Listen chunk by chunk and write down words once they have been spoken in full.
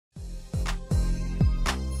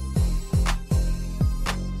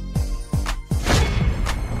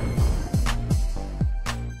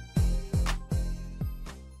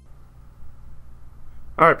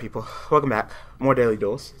Alright, people, welcome back. More Daily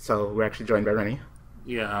Duels. So, we're actually joined by Rennie.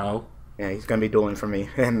 Yeah. Yeah, he's gonna be dueling for me.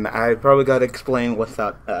 And I probably gotta explain what's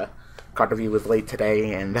up. Card review was late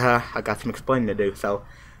today, and I got some explaining to do, so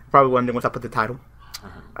probably wondering what's up with the title.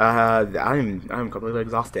 I'm completely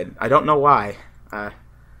exhausted. I don't know why.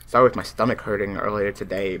 Started with my stomach hurting earlier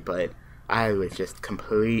today, but I was just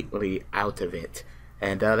completely out of it.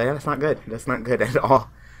 And that's not good. That's not good at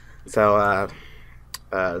all. So,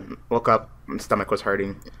 woke up, my stomach was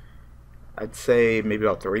hurting. I'd say maybe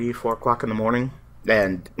about 3, 4 o'clock in the morning.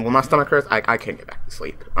 And when my stomach hurts, I can't get back to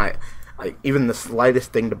sleep. Even the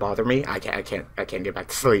slightest thing to bother me, I can't get back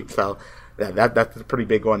to sleep. So that's a pretty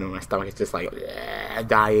big one. And my stomach is just like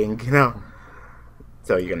dying, you know.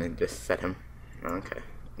 So you're gonna just set him, okay?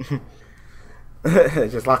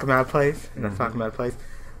 Just lock him out of place. Just lock him out of place.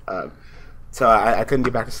 So I couldn't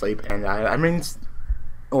get back to sleep, and I mean,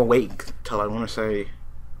 awake till I want to say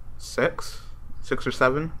 6 or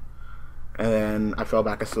 7, and then I fell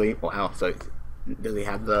back asleep. Wow. So does he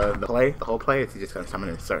have the whole play? Or is he just gonna summon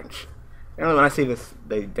and search? Generally, when I see this,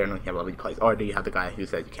 they generally have lovely plays. Or do you have the guy who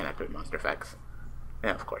says you can't activate monster effects?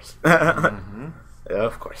 Yeah, of course. Yeah,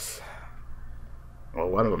 of course. Well,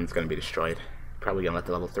 one of them is gonna be destroyed. Probably gonna let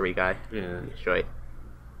the level 3 guy be destroyed.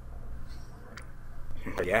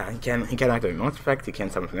 But yeah, he can't activate monster effects. He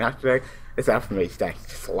can't summon from the after deck. It's affirmation deck,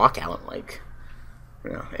 just lockout. Like, you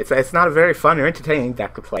know, it's not a very fun or entertaining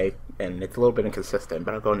deck to play, and it's a little bit inconsistent.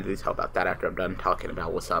 But I'll go into detail about that after I'm done talking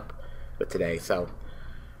about what's up with today. So,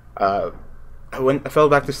 I fell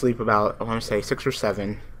back to sleep about, I want to say 6 or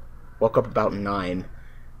 7. Woke up about 9,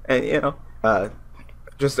 and you know,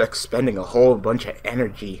 just expending a whole bunch of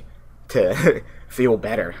energy to feel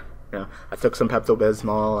better. You know, I took some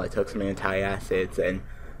Pepto-Bismol, I took some antacids, and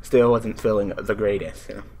still wasn't feeling the greatest.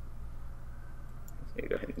 You know, so you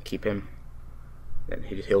go ahead and keep him, and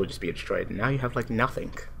he'll just be destroyed. And now you have like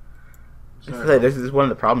nothing. This is one of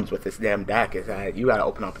the problems with this damn deck, is that you gotta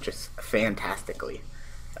open up just fantastically.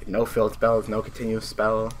 Like no field spells, no continuous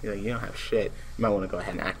spell. You know, you don't have shit. You might want to go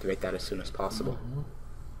ahead and activate that as soon as possible.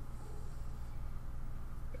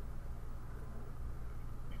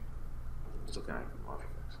 Still kind of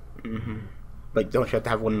Like, don't you have to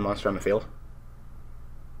have one monster on the field?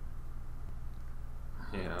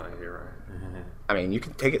 Yeah, you're right. I mean, you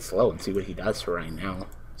can take it slow and see what he does for right now.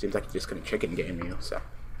 Seems like he's just gonna chicken game you, so.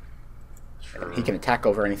 Sure. He can attack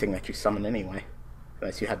over anything that you summon anyway.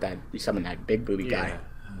 Unless you summon that big booty guy.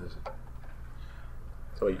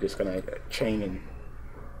 So you're just gonna chain and...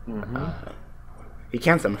 he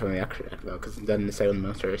can summon from the extra deck, though, because then the same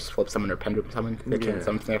monsters flip summon or pendulum summon. They can't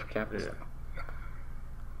summon from the extra deck.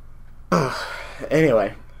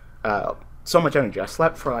 Anyway, so much energy. I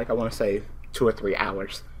slept for like, I want to say 2 or 3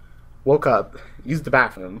 hours. Woke up, used the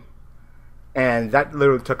bathroom, and that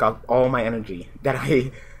literally took up all my energy that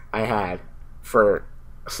I had for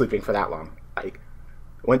sleeping for that long. Like,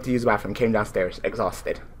 went to use the bathroom, came downstairs,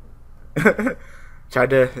 exhausted. Tried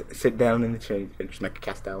to sit down in the chair, finish my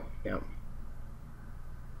Castel. You know,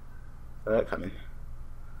 saw that coming.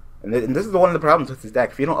 And this is one of the problems with this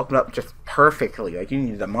deck. If you don't open up just perfectly, like, you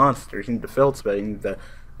need the monsters, you need the field spell, you need the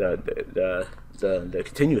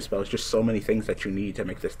continuous spells, just so many things that you need to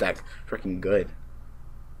make this deck freaking good.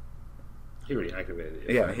 He already activated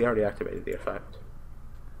it. Yeah, he already activated the effect.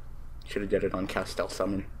 Should have did it on Castel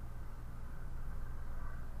Summon.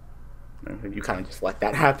 And you kind of just let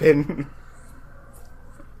that happen.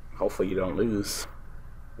 Hopefully you don't lose.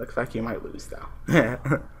 Looks like you might lose, though.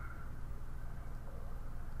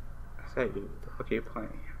 Say, dude, what the fuck are you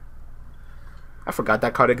playing? I forgot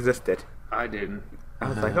that card existed. I didn't. I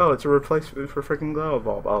was like, oh, it's a replacement for freaking Glow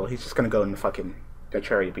Evolve. Oh, he's just gonna go in the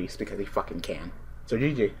Cherry Beast because he fucking can. So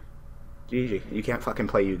GG. GG. You can't fucking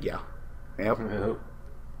play Yu-Gi-Oh! Yep.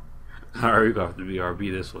 I already got the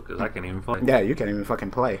BRB this one because I can't even play. Yeah, you can't even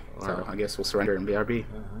fucking play. Wow. So I guess we'll surrender in BRB.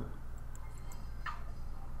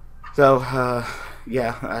 So,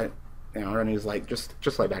 yeah, Rennie was like,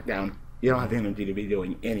 just lay back down. You don't have energy to be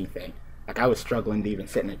doing anything. Like, I was struggling to even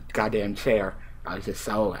sit in a goddamn chair. I was just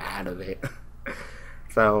so out of it.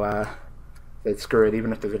 So, said, screw it,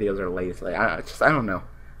 even if the videos are late. Like, I don't know.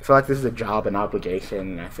 I feel like this is a job and obligation,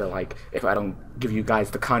 and I feel like if I don't give you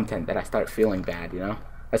guys the content, that I start feeling bad, you know?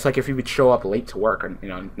 It's like if you would show up late to work, or, you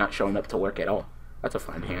know, not showing up to work at all. That's a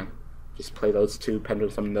fun hand. Just play those 2,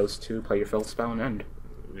 pendulum summon those 2, play your field spell, and end.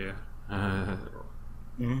 Yeah.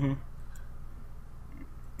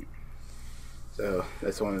 So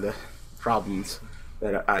that's one of the problems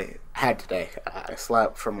that I had today. I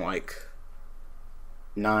slept from like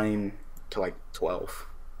 9 to like 12.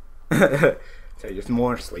 So just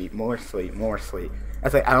more sleep, more sleep, more sleep. I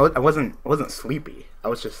was like, I wasn't sleepy. I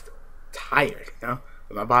was just tired, you know.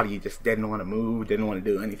 But my body just didn't want to move, didn't want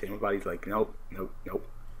to do anything. My body's like, nope, nope, nope.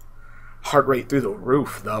 Heart rate through the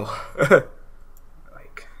roof, though.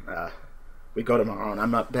 Like, we go tomorrow and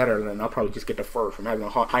I'm not better, then I'll probably just get deferred from having a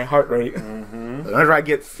high heart rate. Whenever I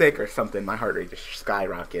get sick or something, my heart rate just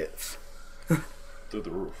skyrockets. Through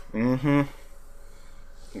the roof. You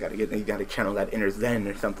gotta channel that inner zen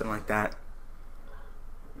or something like that.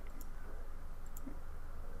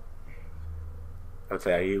 I would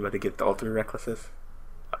say, are you about to get all 3 recklesses?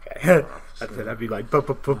 Okay. That'd be like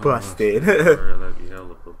busted. That'd be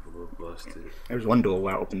hella busted. There's one duel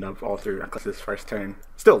where I opened up all 3 recklesses first turn.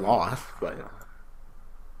 Still lost, but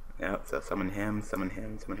yeah. So summon him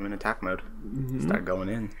in attack mode. Start going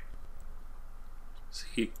in.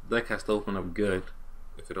 See, that has to open up good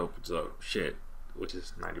if it opens up shit, which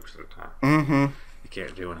is 90% of the time. You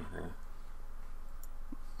can't do anything.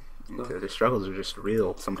 So the struggles are just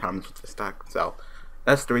real sometimes with this deck. So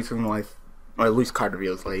that's the reason why, or at least card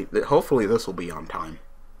reveal is late. Hopefully this will be on time.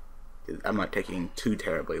 I'm not taking too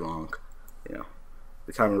terribly long. You know,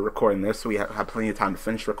 the time we're recording this, we have plenty of time to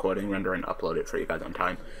finish recording, render, and upload it for you guys on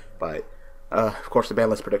time. But of course, the ban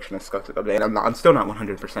list prediction is stuck to the ban. I'm still not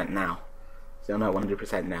 100% now. Still not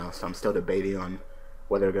 100% now, so I'm still debating on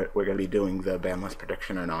whether we're going to be doing the ban list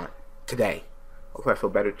prediction or not today. Hopefully I feel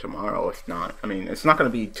better tomorrow. If not, I mean, it's not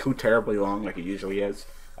going to be too terribly long like it usually is.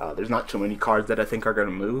 There's not too many cards that I think are going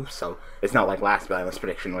to move, so it's not like last ban list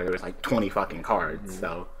prediction where there was like 20 fucking cards.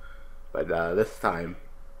 So, but this time,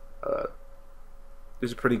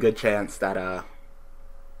 there's a pretty good chance that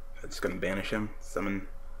it's going to banish him. Summon.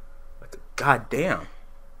 God damn,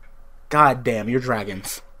 you're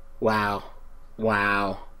dragons. Wow.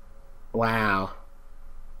 You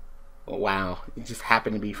just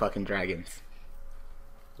happen to be fucking dragons.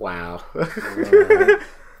 Wow.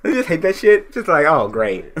 I just hate that shit. Just like, oh,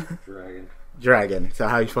 great. Dragon. So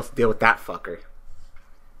how are you supposed to deal with that fucker?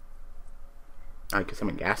 I could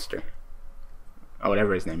summon Gaster. Oh,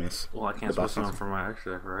 whatever his name is. Well, I can't supposed to summon from my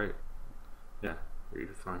extra deck, right? Yeah. You're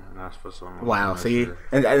fine. I'm not supposed to summon. Wow. So you,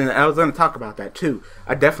 and I was going to talk about that too.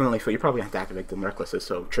 I definitely feel you probably have to activate the Recklesses.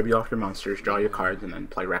 So tribute off your monsters, draw your cards, and then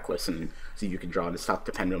play Reckless, and so you can draw the stop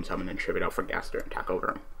the Pendulum Summon and tribute out for Gaster and attack over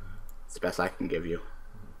him. It's the best I can give you.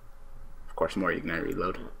 Of course, more Ignite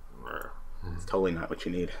Reload. It's totally not what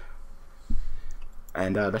you need.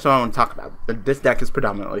 And that's what I want to talk about. This deck is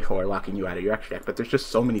predominantly for locking you out of your extra deck, but there's just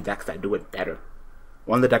so many decks that do it better.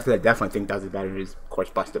 One of the decks that I definitely think does it better is, of course,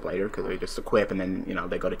 Busted Blader, because they just equip and then, you know,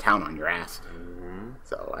 they go to town on your ass.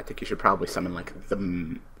 So I think you should probably summon, like,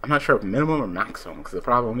 I'm not sure if minimum or maximum, because the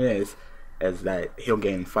problem is that he'll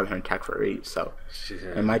gain 500 attack for each, so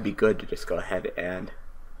it might be good to just go ahead and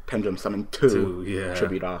Pendulum Summon 2,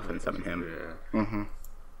 tribute off, and summon him.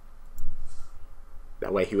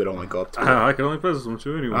 That way he would only go up to... I can only play this one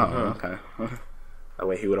too anyway. Oh, okay. That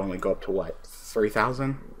way he would only go up to, what,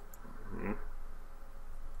 3,000?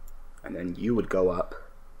 And then you would go up.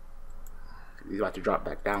 He's about to drop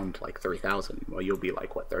back down to like 3,000. Well, you'll be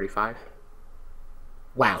like, what, 35?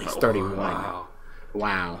 Wow, he's 31.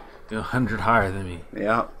 Wow. 100 higher than me.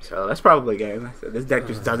 Yeah, so that's probably a game. This deck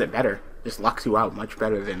just does it better. Just locks you out much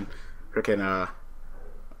better than freaking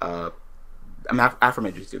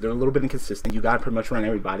Amorphages do. They're a little bit inconsistent. You gotta pretty much run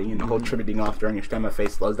everybody, and the whole tributing off during your stamina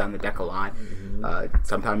phase slows down the deck a lot.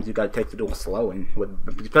 Sometimes you gotta take the duel slow, and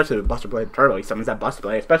especially with Buster Blade Turtle, he summons that Buster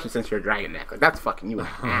Blade, especially since you're a dragon deck. Like, that's fucking you in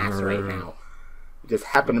the ass right now. It just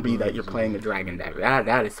happen to be that you're playing a dragon deck.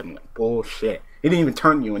 That is some bullshit. He didn't even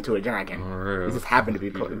turn you into a dragon. He just happened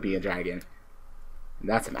to be a dragon. And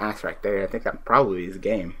that's some ass right there. I think that probably is a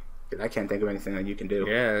game, because I can't think of anything that you can do.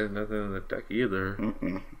 Yeah, nothing in the deck either.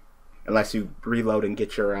 Unless you reload and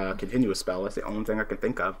get your continuous spell. That's the only thing I can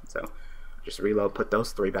think of. So just reload, put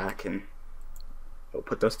those 3 back, and we'll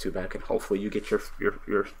put those 2 back, and hopefully you get your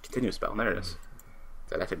continuous spell. And there it is.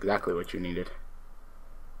 So that's exactly what you needed.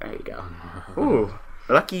 There you go. Ooh,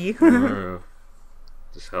 lucky.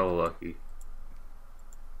 Just hell lucky.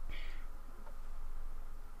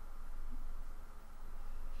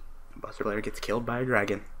 Buster Blader gets killed by a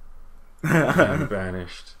dragon. And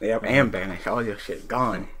banished. Yep, and banished. All your shit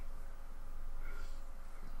gone.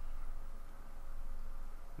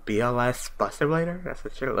 BLS Buster Blader? That's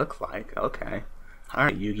what it looks like. Okay.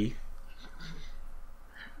 Alright, Yugi.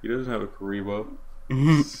 He doesn't have a Karibo.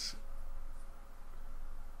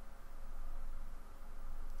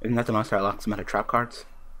 Isn't that the monster that locks him out of trap cards?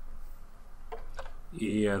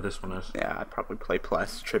 Yeah, this one is. Yeah, I'd probably play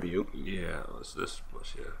plus tribute. Yeah, it's this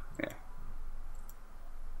plus, yeah.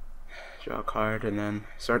 Draw a card and then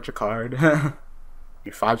search a card. Your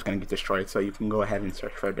 5's gonna get destroyed, so you can go ahead and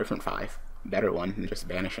search for a different 5. Better one than just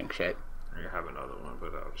banishing shit. I have another one,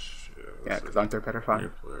 but I'll yeah, because aren't there better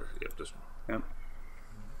fun? Yep, this one. Yep.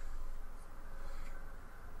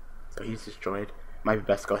 So he's destroyed. Might be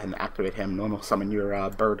best to go ahead and activate him. Normal summon your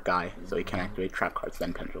bird guy, so he can activate trap cards,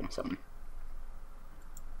 then pendulum summon.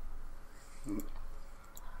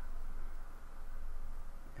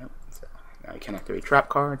 Yep. So now you can activate trap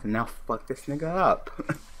cards, and now fuck this nigga up.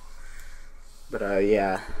 But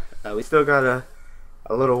yeah, we still got a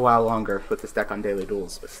little while longer with this deck on Daily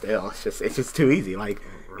Duels, but still, it's just too easy. Like,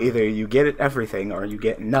 either you get it everything or you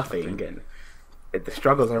get nothing, and the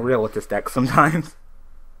struggles are real with this deck sometimes.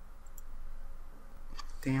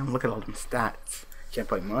 Damn, look at all them stats. Can't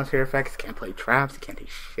play monster effects, can't play traps, can't do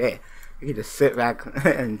shit. You can just sit back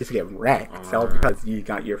and just get wrecked, all because you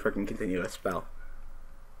got your freaking continuous spell.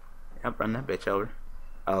 Yep, run that bitch over.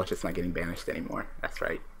 Oh, it's just not getting banished anymore. That's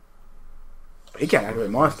right. But you can't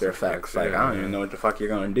activate monster effects. Like, I don't even know what the fuck you're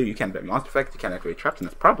gonna do. You can't activate monster effects, you can't activate traps, and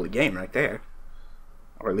that's probably game right there.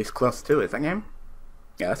 Or at least close to it. Is that game?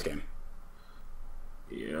 Yeah, that's game.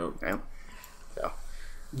 Yep. Yep. So.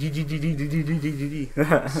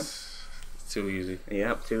 Too easy.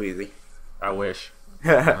 Yep, too easy. I wish.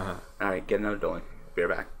 Alright, get another dueling. Be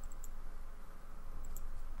right back.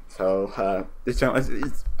 So, this channel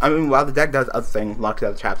I mean, while the deck does other things, locks you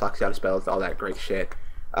out of traps, locks you out of spells, all that great shit,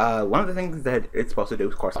 one of the things that it's supposed to do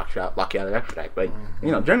is, of course, lock you out of the extra deck. But,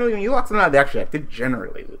 you know, generally, when you lock someone out of the extra deck, they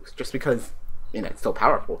generally lose. Just because, you know, it's still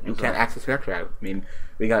powerful. You can't access the extra deck. I mean,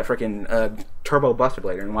 we got a freaking Turbo Buster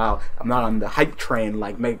Blader, and while I'm not on the hype train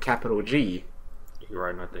like Mega Capital G. You're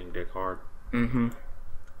right, nothing dick hard. Mm-hmm.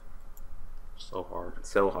 So hard.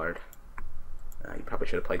 So hard. You probably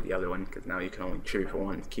should have played the other one, because now you can only tribute for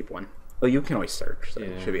one and keep one. Well, you can always search, so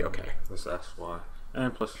it should be okay. That's why.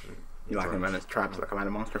 And plus, you lock him in as traps, like I'm out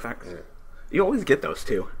of monster effects. Yeah. You always get those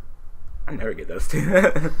too. I never get those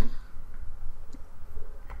two.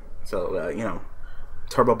 So, you know,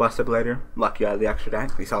 Turbo Buster Blader, lock you out of the extra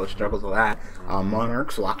deck. We saw the struggles of that.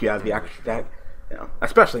 Monarchs, lock you out of the extra deck. You know,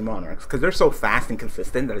 especially Monarchs, because they're so fast and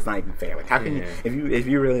consistent that it's not even fair. Like, how can you, if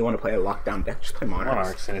you really want to play a lockdown deck, just play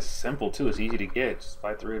Monarchs. And it's simple too. It's easy to get. Just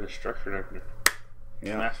buy 3 of the structure deck.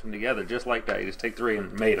 Smash them together just like that. You just take 3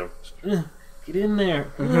 and mate them. Get in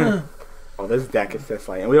there. Well, this deck is just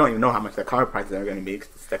like, and we don't even know how much the card prices are going to be, because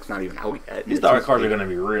this deck's not even out yet. These cards are going to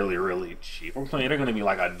be really, really cheap. I'm telling you, they're going to be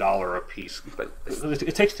like $1 a piece. But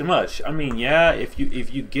it takes too much. I mean, yeah, if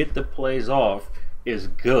you get the plays off, it's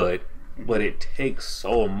good. But it takes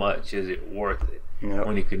so much. Is it worth it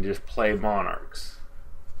when you can just play Monarchs?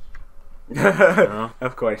 You know?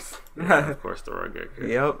 Of course. Yeah, of course, the Regeki.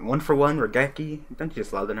 Yep, 1-for-1 Regeki. Don't you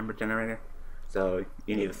just love the number generator? So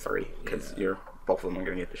you need a 3 because both of them are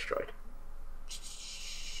going to get destroyed.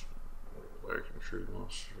 Where can true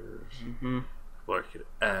monsters? Where I could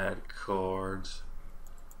add cards.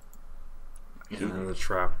 And the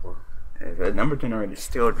trap one. The number generator is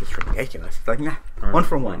still just ridiculous. It's like, nah,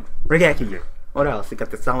 1-for-1. Regeki. What else? You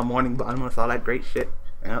got the Solemn Warning Bottomless, all that great shit.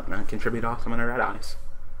 Yep, now contribute awesome under Red Eyes.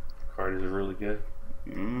 Card is really good.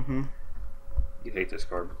 You hate this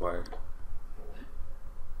card, McGuire.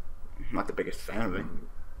 I'm not the biggest fan of it.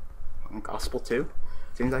 Gospel too.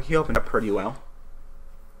 Seems like he opened up pretty well.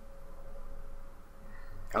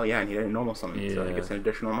 Oh yeah, and he did a normal summon, so he gets an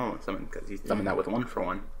additional normal summon because he summoned that with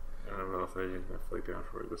 1-for-1. I don't know if I can flake down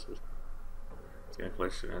for this. The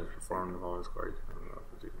inflation as performed of all his cards.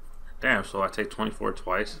 Damn, so I take 24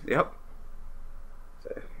 twice? Yep.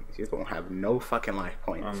 So you won't have no fucking life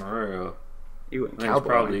points. On the real. You and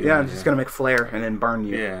Cowboy. Yeah, I'm just gonna make flare and then burn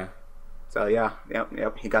you. Yeah. So yeah,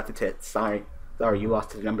 yep, he got the tits. Sorry, you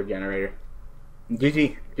lost to the number generator.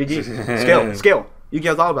 GG. Skill.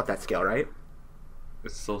 Yu-Gi-Oh's all about that skill, right?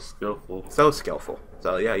 It's so skillful. So skillful.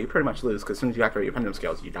 So yeah, you pretty much lose because as soon as you activate your pendulum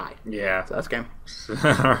skills, you die. Yeah. So that's game.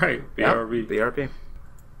 Alright, BRB. Yep, BRB.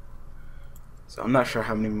 So I'm not sure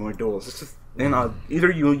how many more duels. It's just, you know, either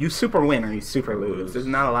you super win or you super lose. There's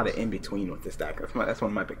not a lot of in between with this deck. That's one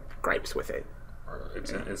of my big gripes with it.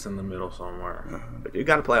 It's in the middle somewhere. But you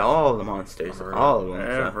got to play all of the monsters, all of them.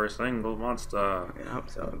 Every single monster. Yep.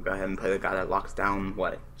 So go ahead and play the guy that locks down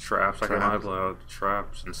what traps. I can only play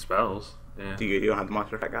traps and spells. Yeah. You don't have the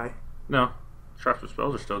monster effect guy? No. Traps and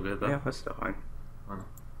spells are still good though. Yeah, that's still fine.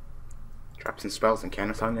 Traps and spells and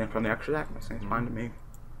cannon sign from the extra deck. That seems fine to me.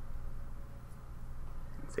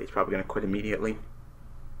 So he's probably gonna quit immediately.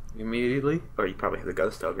 Immediately? Or you probably hit the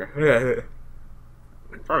Ghost Ogre.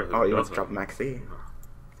 Probably you want to drop Maxi.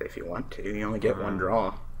 So if you want to, you only get one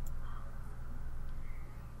draw.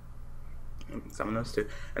 Some of those too.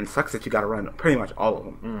 And it sucks that you gotta run pretty much all of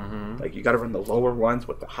them. Like, you gotta run the lower ones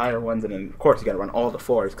with the higher ones, and then, of course, you gotta run all the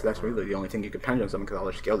 4s, because that's really the only thing you can pendulum summon, because all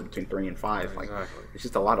their skills are between 3 and 5. Exactly. Like, there's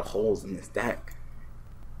just a lot of holes in this deck.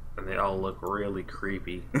 And they all look really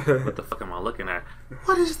creepy. What the fuck am I looking at?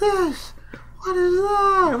 What is this? What is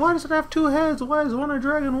that? Why does it have 2 heads? Why is one a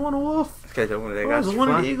dragon, one a wolf? Why is one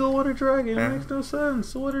an eagle, one a dragon? It makes no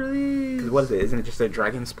sense. What are these? What is it? Isn't it just a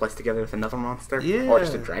dragon spliced together with another monster? Yeah. Or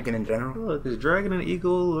just a dragon in general? Look, there's dragon and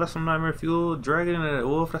eagle, that's some nightmare fuel. Dragon and a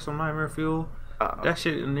wolf, that's some nightmare fuel. That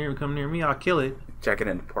shit come near me, I'll kill it. Dragon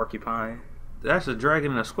and porcupine. That's a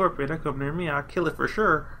dragon and a scorpion, that come near me, I'll kill it for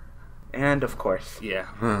sure. And of course, yeah.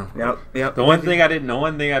 Yep. The one thing I didn't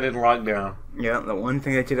lock down. Yeah, the one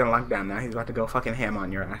thing that you didn't lock down. Now he's about to go fucking ham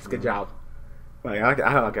on your ass. Good job. Like,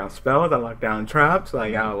 I lock down spells, I lock down traps.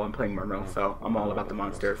 Like, I'm playing Mermaid, so I'm all about the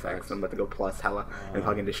monster effects. I'm about to go plus hella and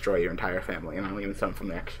fucking destroy your entire family, and I don't even summon from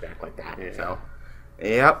the extra deck like that. Yeah. So,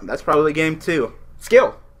 yep, that's probably game 2.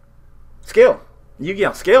 Skill.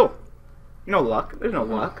 Yu-Gi-Oh! Skill. No luck. There's no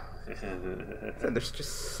luck. There's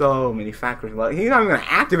just so many factors. Like, he's not even gonna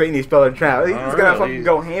activate any spell or trap. He's just gonna fucking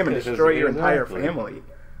go ham and destroy your entire family.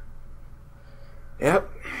 Yep.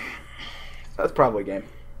 That's probably a game.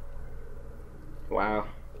 Wow.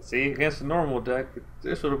 See, against the normal deck,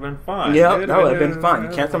 this would have been fine. Yep, that would have been fun.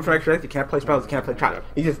 You can't summon for extra deck, you can't play spells, you can't play traps.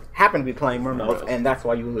 You just happen to be playing Mermaids, and that's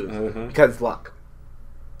why you lose. Because it's luck.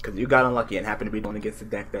 Because you got unlucky and happened to be going against a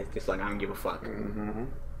deck that's just like, I don't give a fuck.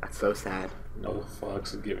 That's so sad. No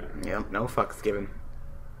fucks given. Yep, no fucks given.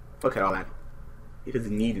 Look at all that. He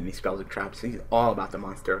doesn't need any spells or traps. He's all about the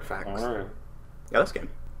monster effects. Alright. Yeah, let's game.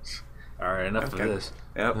 Alright, enough of this.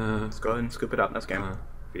 Yep, let's go ahead and scoop it up. Let's game.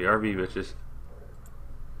 BRB, bitches.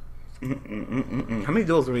 How many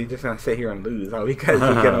duels are we just gonna sit here and lose? Oh, because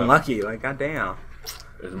you get unlucky. Like, goddamn.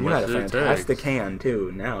 You had a fantastic hand,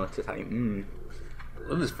 too. Now it's just like,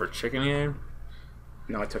 What is this for chicken game?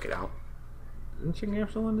 No, I took it out. Didn't chicken game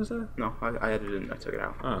still in this set? No, I edited it and I took it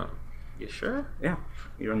out. Oh. You sure? Yeah.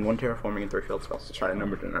 You run 1 terraforming and 3 field spells to try to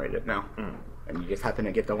number generate it now. And you just happen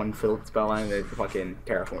to get the 1 field spell and it's fucking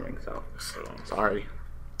terraforming, so sorry.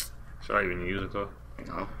 Should I even use it though?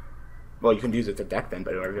 No. Well, you can use it to deck then,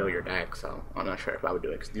 but it'll reveal your deck, so I'm not sure if I would do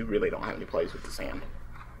it, because you really don't have any plays with the sand.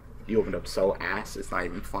 You opened up so ass, it's not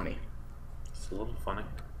even funny. It's a little funny.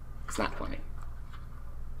 It's not funny.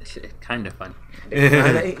 It's kind of funny.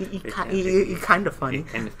 It's kind of funny.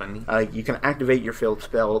 Kind of funny. You can activate your field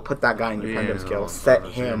spell, put that guy in your pendulum skill, set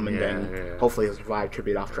him, and then hopefully he'll survive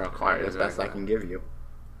tribute off draw card. That's the best I can give you.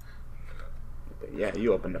 But yeah,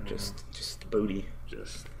 you opened up just booty.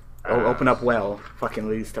 Just open up well, fucking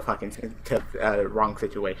lose to fucking wrong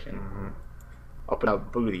situation. Open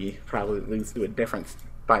up booty, probably lose to a different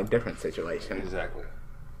situation. Exactly.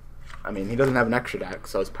 I mean, he doesn't have an extra deck,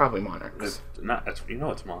 so it's probably Monarchs. You know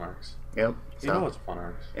it's Monarchs. Yep. You know it's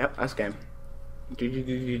Monarchs. Yep, that's game.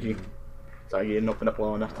 GG. So you didn't open up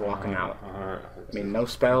well enough to walk him out. I mean, no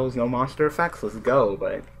spells, no monster effects, let's go,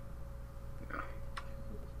 but...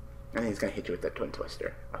 And he's gonna hit you with that Twin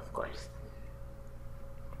Twister, of course.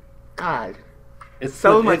 God. It's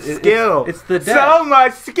so much skill. It's the deck. So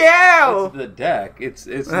much skill. It's the deck.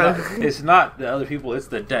 It's not the other people. It's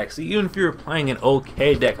the deck. See, even if you were playing an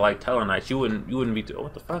okay deck like Tellarknights, you wouldn't be.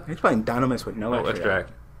 What the fuck? He's playing Dynamis with no extra. Deck.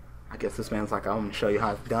 I guess this man's like, I'm gonna show you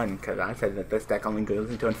how it's done, because I said that this deck only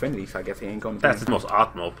goes into infinity, so I guess he ain't going to. That's the most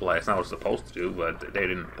optimal play. It's not what it's supposed to do, but they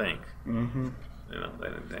didn't think. You know, they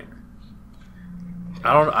didn't think.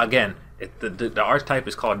 I don't. Again, the archetype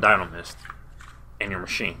is called Dynamist in your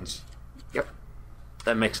machines. Yep.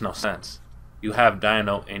 That makes no sense. You have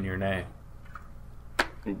Dino in your name.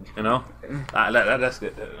 You know? That's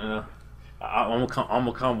good. You know? I'm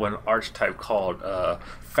gonna come with an archetype called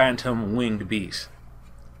Phantom Winged Beast.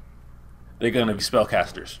 They're gonna be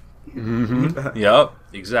spellcasters. Yep,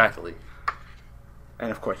 exactly. And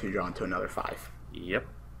of course you're drawn to another 5. Yep.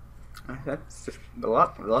 That's just the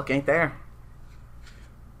luck. The luck ain't there.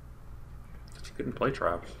 But you couldn't play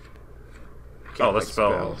traps. Oh, that's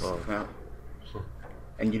spells. Yeah.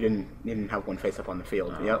 And you didn't have 1 face up on the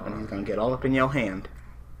field. Yep, and he's gonna get all up in your hand.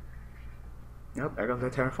 Yep, there goes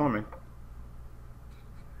that terraforming.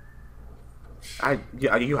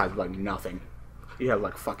 You have like nothing. You have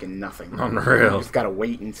like fucking nothing. Unreal. You just gotta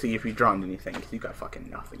wait and see if you've drawn anything, because you got fucking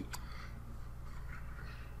nothing.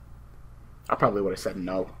 I probably would have said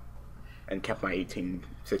no and kept my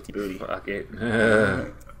 1850 booty. Fuck it.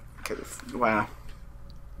 Because, wow.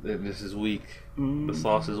 This is weak. The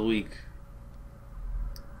sauce is weak.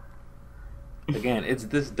 Again, it's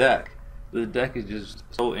this deck. The deck is just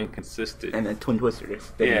so inconsistent. And then Twin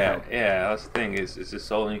Twisters. Yeah, that's the thing. It's just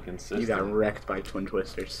so inconsistent. You got wrecked by Twin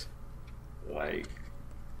Twisters. Like,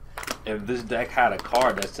 if this deck had a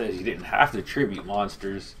card that says you didn't have to tribute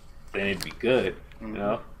monsters, then it'd be good. You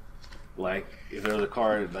know, like if there was a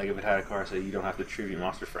card, like if it had a card that said you don't have to tribute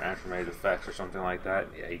monsters for animated effects or something like that.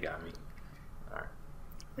 Yeah, you got me. All right.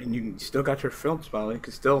 And you still got your film spell. You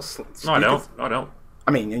can still. No, I don't. No, I don't.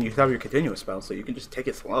 I mean, and you have your continuous spell, so you can just take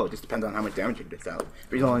it slow. It just depends on how much damage you dish out.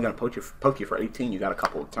 If he's only going to poke you for 18, you got a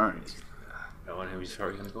couple of turns. No, and he's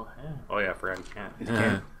already going to go ham. Oh, yeah, I forgot he can't. He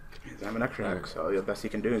can't. He doesn't have an extra deck, so the best he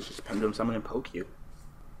can do is just pendulum summon and poke you.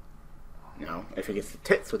 Now, if he gets the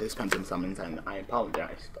tits with his pendulum summons, then I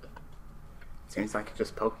apologize, but it seems like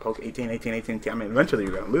just poke 18, 18, 18. I mean, eventually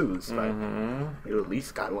you're going to lose, but you at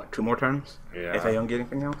least got, what, 2 more turns? Yeah. If they don't get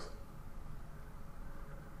anything else?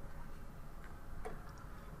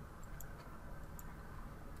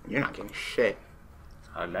 You're not getting shit.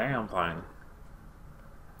 Oh, damn thing.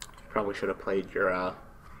 Probably should have played your,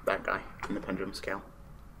 that guy in the pendulum scale.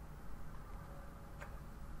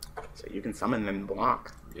 So you can summon and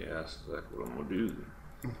block. Yeah, that's exactly what I'm going to do.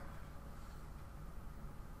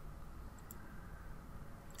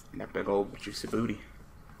 That big old juicy booty.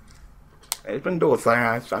 It's been duels.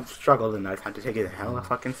 Like, I've struggled and I've had to take it hella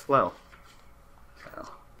fucking slow. So.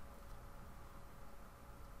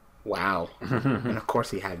 Wow. And of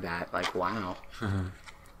course he had that. Like, wow.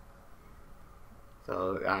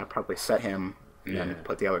 So I probably set him and then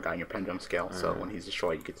put the other guy in your pendulum scale. So when he's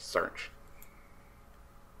destroyed, you get to search.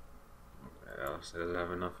 Alex doesn't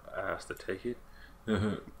have enough ass to take it.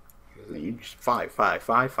 You just 5, 5,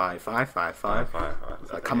 5, 5, 5, 5, 5.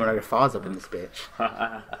 It's like coming out your falls up in this bitch.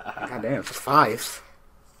 Goddamn, it's just 5s.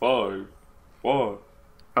 5. Oh,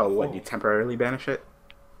 what? You temporarily banish it?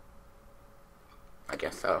 I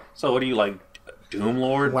guess so. So what do you like, Doom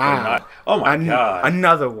Lord? Wow. Oh my god.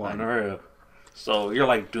 Another one. Unreal. So you're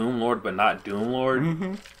like Doom Lord, but not Doom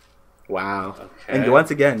Lord? Wow. Okay. And once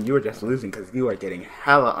again, you were just losing because you are getting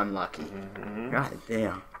hella unlucky. God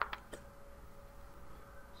damn.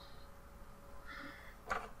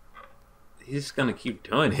 He's just gonna keep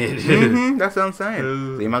doing it. That's what I'm saying.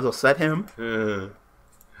 So you might as well set him.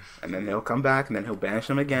 And then he'll come back, and then he'll banish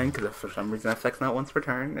him again, because for some reason that affects not once per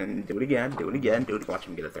turn, and do it again, do it again, do it. Watch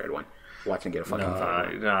him get a third one. Watch him get a fucking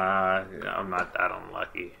third one. Nah, I'm not that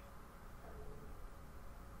unlucky.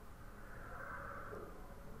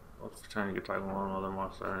 What's the turn you get type 1 other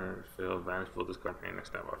monster failed, vanish, pull this card from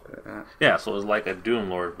next time off. Yeah, so it's like a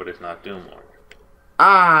Doom Lord, but it's not Doom Lord.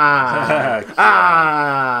 That's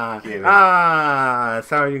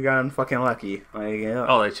how you got fucking lucky. Like, yeah.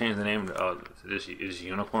 Oh, they changed the name to is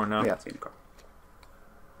Unicorn now? Yeah, it's Unicorn.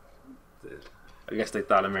 I guess they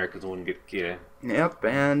thought Americans wouldn't get kid. Yep,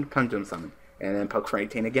 and Pendulum Summon. And then poke for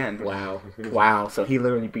 18 again. Wow. Wow, so he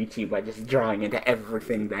literally beat you by just drawing into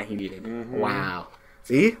everything that he needed. Wow.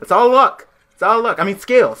 See? It's all luck. It's all luck. I mean,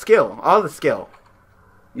 skill. All the skill.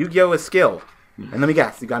 Yu-Gi-Oh! Is skill. And let me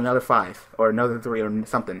guess, you got another 5. Or another 3 or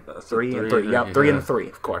something. 3 and 3. Yep, 3 and a 3,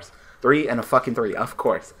 of course. 3 and a fucking 3, of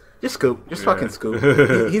course. Just scoop. Just fucking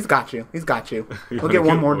scoop. He's got you. We'll get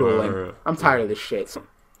one more duel in. I'm tired of this shit. So,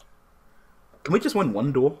 can we just win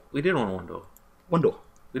one duel? We did win one duel. One duel.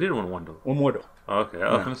 We did win one duel. One more duel. Okay,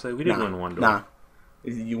 I was going to say, we did win one duel. Nah.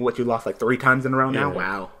 You lost like 3 times in a row now?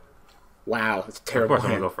 Wow. Wow, it's a terrible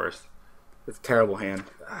hand. I'm going to go first. It's a terrible hand.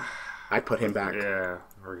 I put him back. Yeah,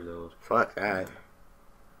 reload. Fuck that.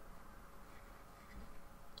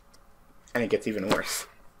 And it gets even worse.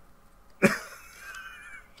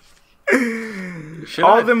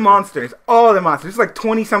 All the monsters. There's like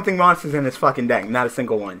 20-something monsters in this fucking deck. Not a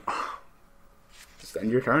single one. Just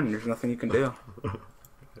end your turn. There's nothing you can do.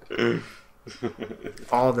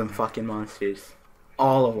 All them fucking monsters.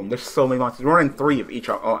 All of them. There's so many monsters. We're in 3 of each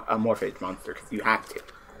Amorphage monster because you have to.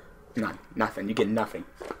 None. Nothing. You get nothing.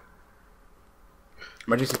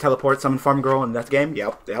 Emergency teleport, summon farm girl, and that's game.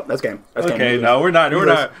 Yep, that's game. Okay, no, we're not.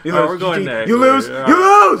 We're going next. You lose.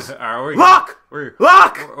 Lock. We're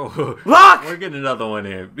getting another one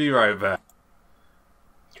in. Be right back.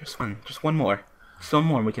 Just one more. Just one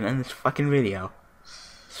more. We can end this fucking video.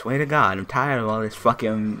 Swear to God, I'm tired of all this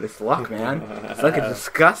luck, man. It's like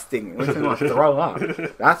disgusting. It makes me want to throw up.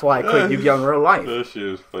 That's why I quit Yu-Gi-Oh! In real life. That shit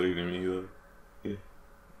is funny to me though.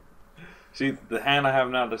 See, the hand I have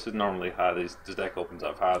now, this is normally how this deck opens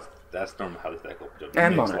up. That's normally how this deck opens up.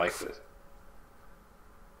 And March. like this.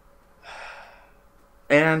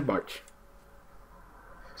 And March.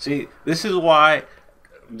 See, this is why...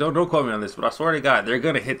 Don't quote me on this, but I swear to God, they're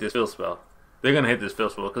going to hit this fill spell. They're going to hit this fill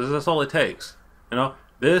spell, because that's all it takes. You know?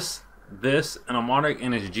 This, and a Monarch,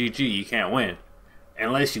 and it's GG. You can't win.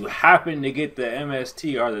 Unless you happen to get the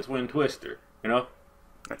MST or the Twin Twister. You know?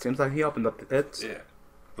 It seems like he opened up the pits. Yeah.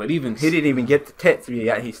 But even he didn't even get the tits,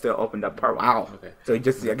 yet he still opened up part. Wow. Okay. So I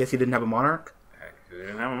guess he didn't have a monarch. He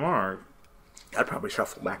didn't have a monarch. I'd probably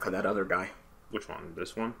shuffle back on that other guy. Which one?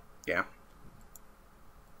 This one? Yeah.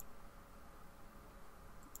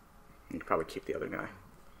 You could probably keep the other guy.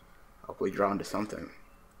 Hopefully draw into something.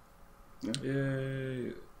 Yeah.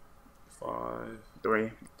 Yay. 5.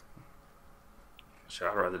 3. Should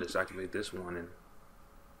I rather deactivate this one and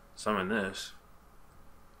summon this?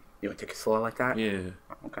 You want to take it slow like that? Yeah.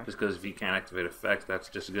 Okay. Just because if he can't activate effects, that's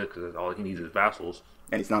just good because all he needs is vassals.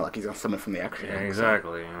 And he's not like he's going to summon from the extra Yeah, deck,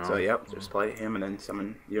 exactly. So, yep, just play him and then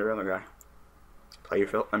summon your other guy. Play your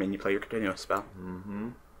you play your continuous spell. Mm-hmm.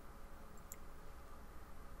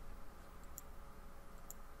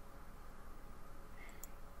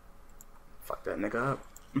 Fuck that nigga up.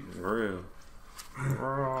 Real.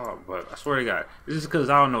 But I swear to God, this is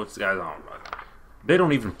because I don't know what these guys on. They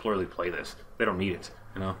don't even plurally play this. They don't need it,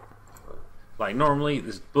 you know? Like, normally,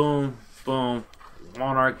 this boom, boom,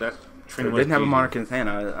 monarch, that's He didn't have a monarch in his hand.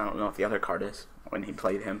 I don't know if the other card is when he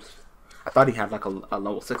played him. I thought he had like a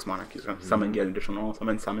level 6 monarch. He's going to summon, get additional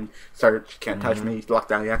summon, search, can't touch me, lock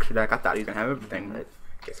down the extra deck. I thought he was going to have everything, but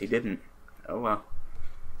I guess he didn't. Oh well.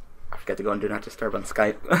 I forgot to go and do not disturb on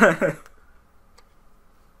Skype.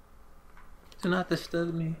 Do not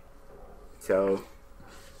disturb me. So,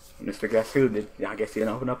 Mr. Guess Who, I guess he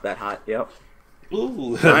didn't open up that hot. Yep.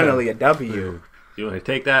 Ooh. Finally a W. You want to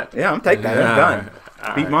take that? Yeah, I'm taking that. That's done.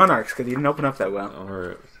 All Beat right. Monarchs because he didn't open up that well.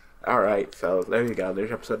 Alright. Alright, so there you go. There's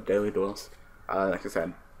your episode of Daily Duels. Like I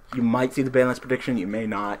said, you might see the balance prediction. You may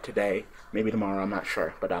not today. Maybe tomorrow. I'm not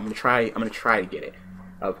sure. But I'm gonna try to get it.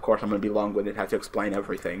 Of course, I'm gonna be long-winded, have to explain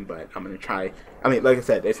everything. But I'm gonna try. I mean, like I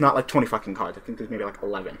said, it's not like 20 fucking cards. I think there's maybe like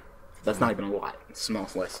 11. That's not even a lot. It's a small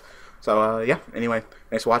list. So yeah. Anyway,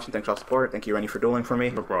 thanks for watching. Thanks for all the support. Thank you, Rennie, for dueling for me.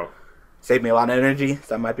 No problem. Saved me a lot of energy,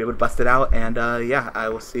 so I might be able to bust it out. And yeah, I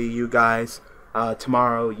will see you guys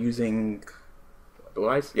tomorrow using Blue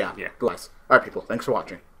Eyes? Yeah, Yeah. Blue Eyes. Alright, people. Thanks for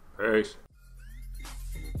watching. Peace.